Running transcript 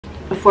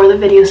Before the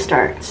video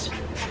starts,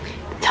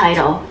 the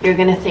title, you're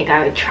gonna think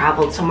I would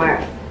travel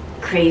somewhere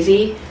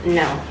crazy.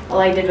 No. All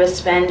I did was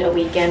spend a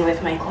weekend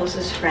with my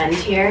closest friend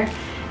here,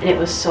 and it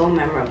was so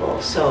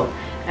memorable. So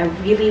I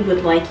really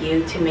would like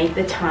you to make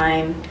the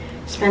time,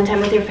 spend time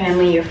with your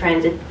family, your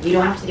friends. You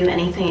don't have to do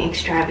anything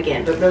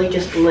extravagant, but really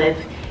just live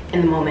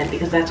in the moment,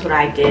 because that's what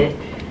I did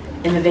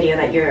in the video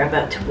that you're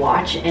about to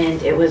watch, and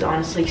it was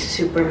honestly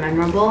super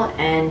memorable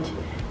and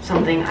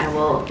something I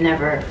will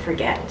never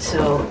forget.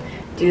 So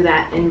do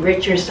that,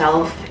 enrich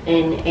yourself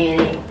in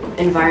an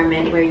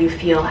environment where you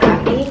feel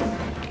happy,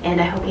 and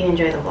I hope you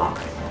enjoy the vlog.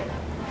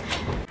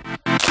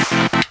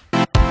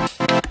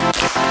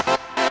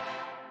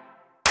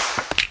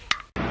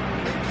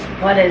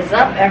 What is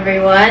up,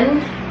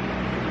 everyone?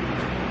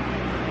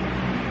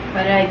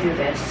 Why did I do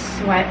this?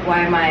 Why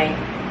am I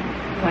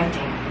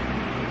pointing?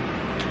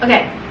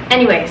 Okay,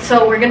 anyway,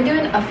 so we're gonna do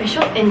an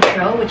official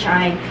intro, which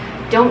I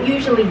don't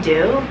usually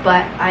do,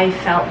 but I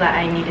felt that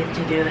I needed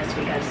to do this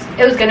because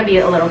it was gonna be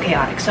a little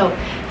chaotic. So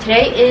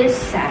today is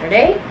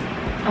Saturday,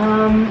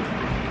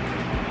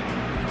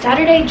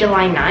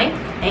 July 9th,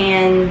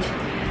 and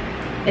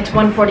it's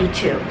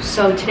 1:42.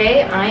 So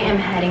today I am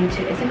heading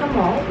to Ithaca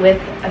Mall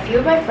with a few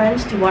of my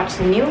friends to watch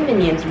the new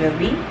Minions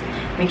movie.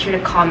 Make sure to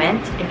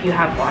comment if you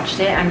have watched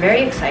it. I'm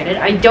very excited.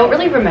 I don't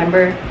really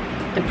remember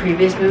the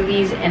previous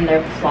movies and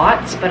their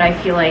plots, but I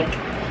feel like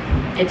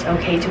it's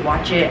okay to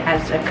watch it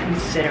as a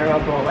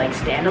considerable like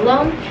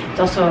standalone. It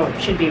also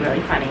should be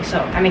really funny, so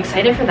I'm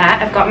excited for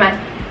that. I've got my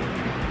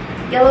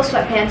yellow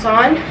sweatpants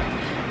on.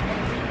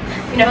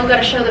 You know,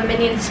 gotta show the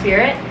Minion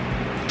spirit.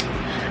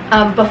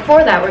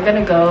 Before that, we're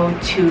gonna go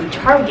to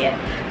Target.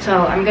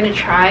 So I'm gonna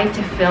try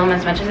to film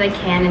as much as I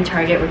can in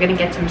Target. We're gonna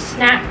get some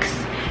snacks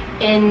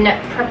in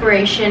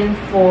preparation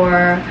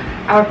for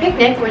our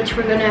picnic, which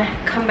we're gonna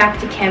come back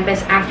to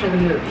campus after the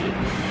movie.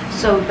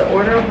 So the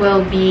order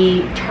will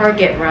be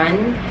Target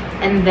run,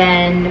 and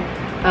then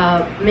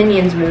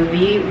Minions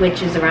movie,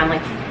 which is around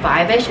like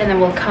 5-ish, and then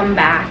we'll come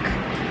back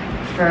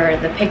for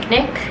the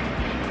picnic.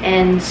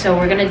 And so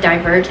we're gonna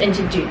diverge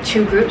into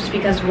two groups,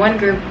 because one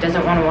group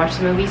doesn't want to watch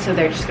the movie, so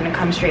they're just gonna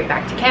come straight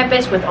back to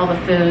campus with all the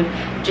food,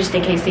 just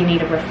in case they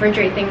need to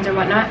refrigerate things or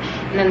whatnot.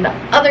 And then the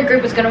other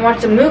group is gonna watch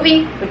the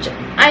movie, which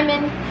I'm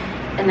in,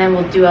 and then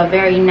we'll do a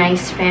very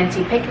nice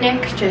fancy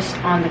picnic just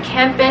on the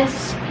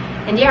campus.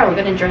 And yeah, we're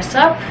gonna dress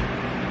up.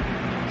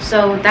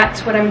 So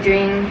that's what I'm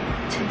doing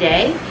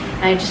today.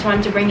 And I just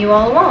wanted to bring you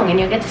all along, and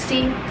you'll get to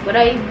see what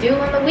I do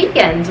on the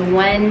weekends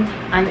when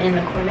I'm in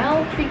the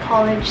Cornell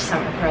Pre-College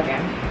Summer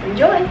Program.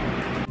 Enjoy!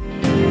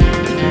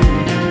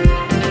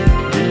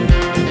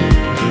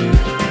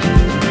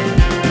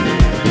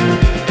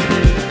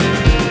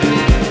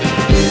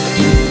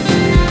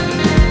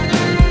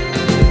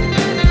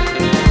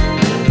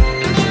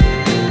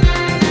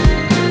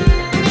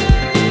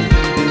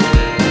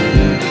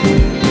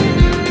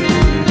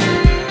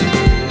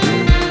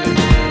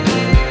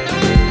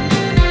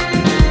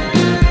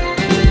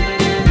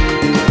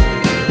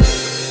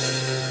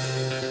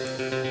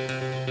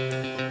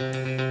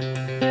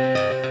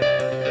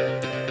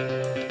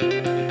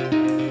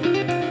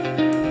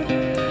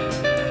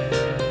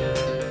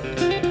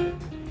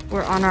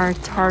 On our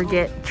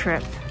Target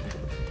trip.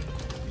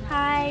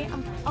 Hi,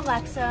 I'm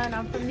Alexa and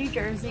I'm from New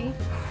Jersey.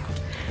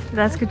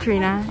 That's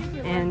Katrina.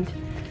 And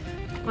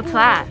what's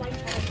that?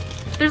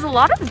 There's a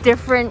lot of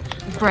different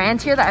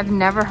brands here that I've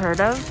never heard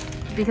of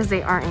because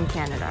they aren't in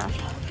Canada.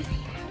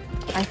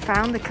 I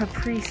found the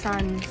Capri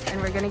Suns,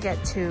 and we're gonna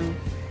get two.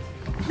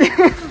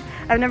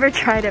 I've never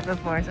tried it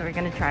before, so we're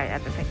gonna try it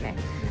at the picnic.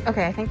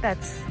 Okay, I think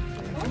that's...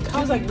 I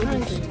was like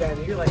looking for you guys,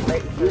 and you're like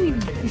right in front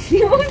of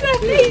me. What was that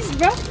face,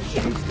 bro?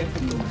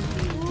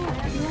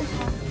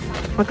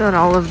 Look at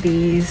all of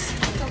these.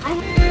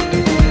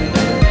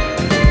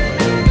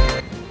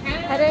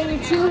 Heading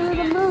to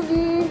the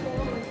movie.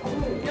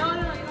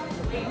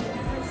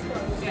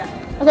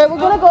 Okay, we're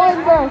gonna go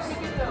in first.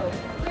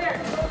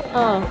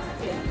 Oh.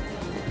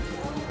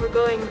 We're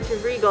going to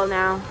Regal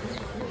now.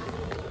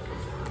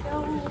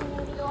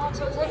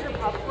 So take your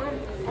popcorn.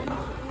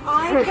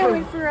 I can't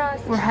wait for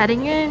us. We're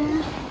heading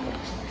in.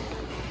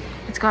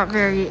 It's got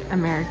very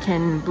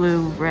American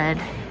blue, red.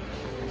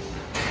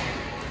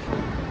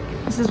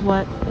 This is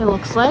what it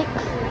looks like.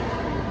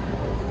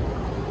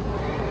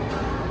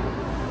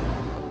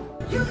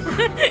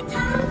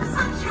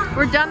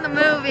 We're done the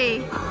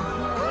movie.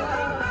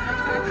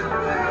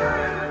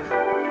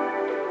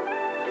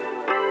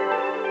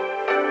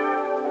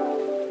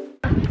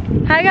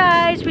 Hi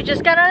guys, we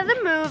just got out of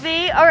the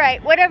movie. All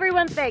right, what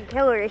everyone think,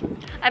 Hillary?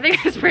 I think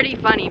it was pretty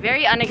funny,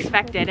 very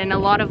unexpected, and a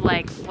lot of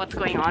like what's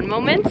going on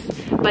moments,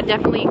 but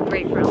definitely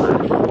great for a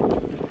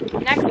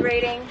laugh. Next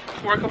rating.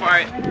 Work of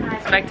art,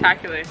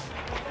 spectacular.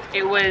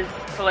 It was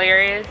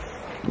hilarious.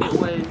 It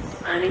was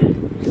funny.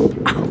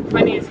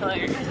 Funny is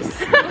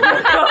hilarious.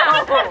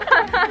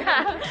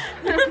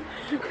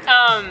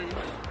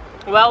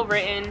 Well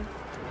written.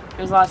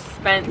 There was a lot of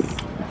suspense.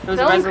 There was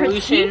a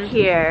resolution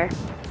here.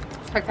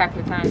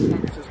 Spectacular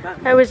time.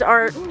 That was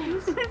art.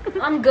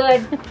 I'm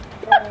good.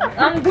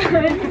 I'm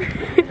good.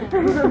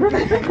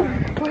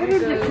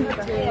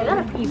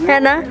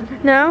 Hannah?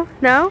 No?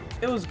 No?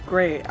 It was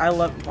great. I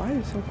loved. Why are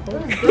you so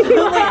close?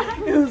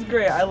 It was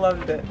great. I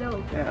loved it.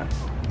 Yeah.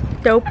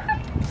 Dope.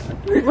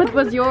 What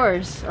was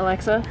yours,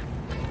 Alexa?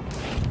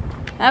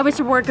 That was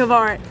a work of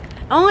art.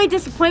 Only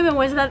disappointment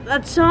was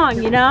that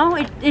song, you know?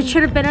 It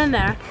should have been in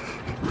there.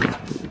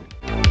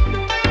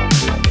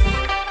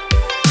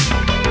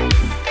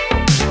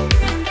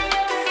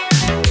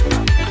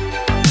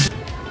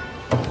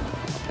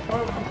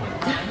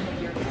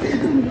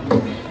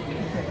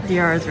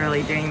 DR is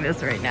really doing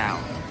this right now.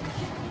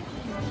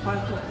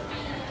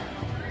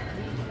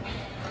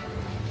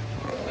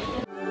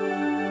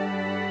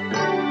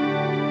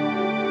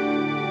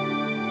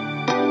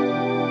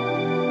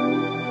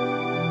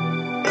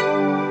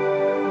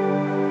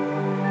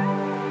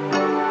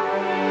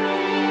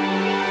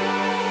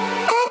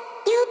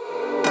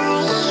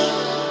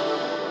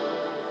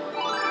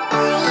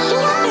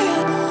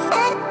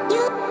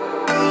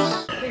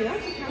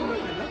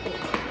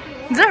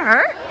 Does it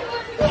hurt?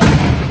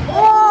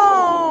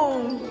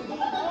 Oh!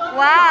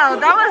 Wow,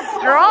 that was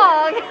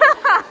strong.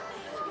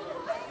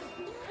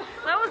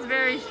 That was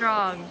very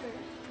strong.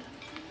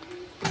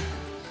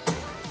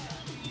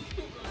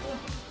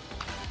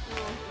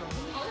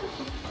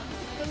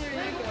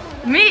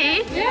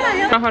 Me?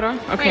 Yeah. Oh, hold on.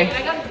 Okay. Wait,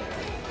 I got.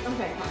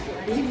 Okay.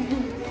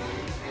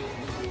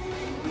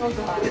 Oh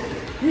god.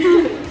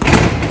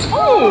 Oh.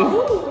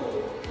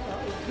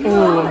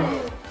 Oh.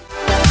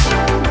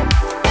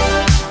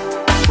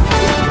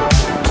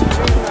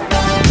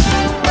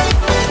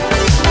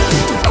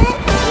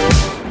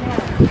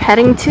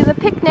 Heading to the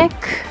picnic.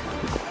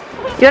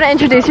 Do you want to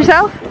introduce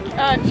yourself?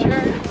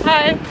 Sure.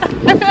 Hi.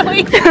 I'm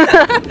Ellie.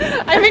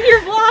 I'm in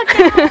your vlog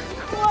now.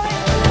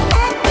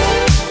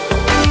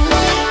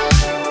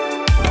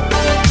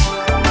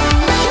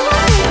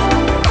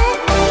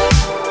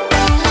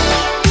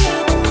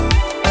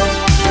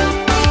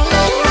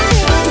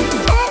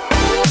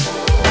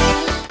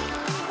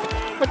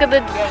 Look at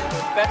the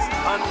Best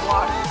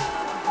unwashed.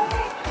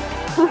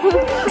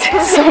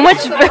 so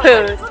much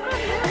food.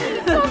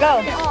 Go.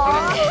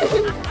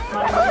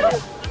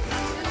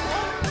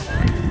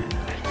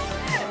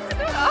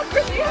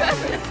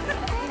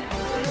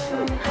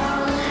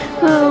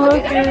 Oh,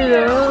 look at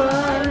it.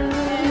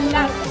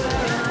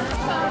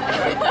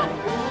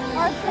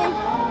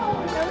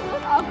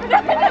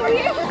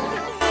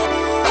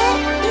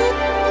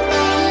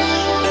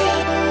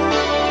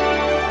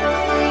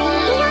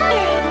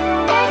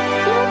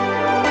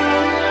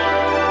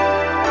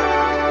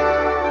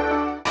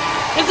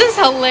 This is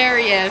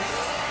hilarious.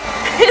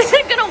 Is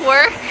it gonna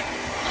work?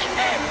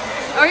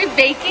 Are we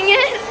baking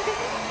it?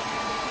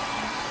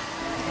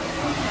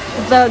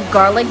 The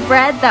garlic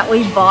bread that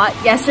we bought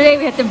yesterday,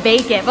 we have to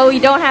bake it, but we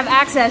don't have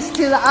access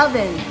to the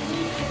oven.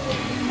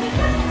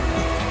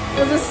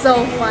 This is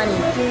so funny.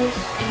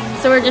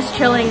 So we're just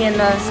chilling in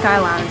the Sky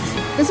Lounge.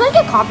 This might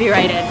get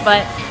copyrighted,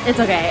 but it's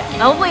okay.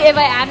 Hopefully if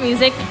I add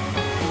music.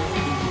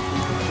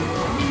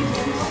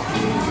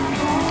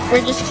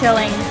 We're just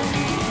chilling.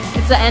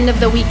 It's the end of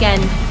the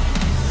weekend.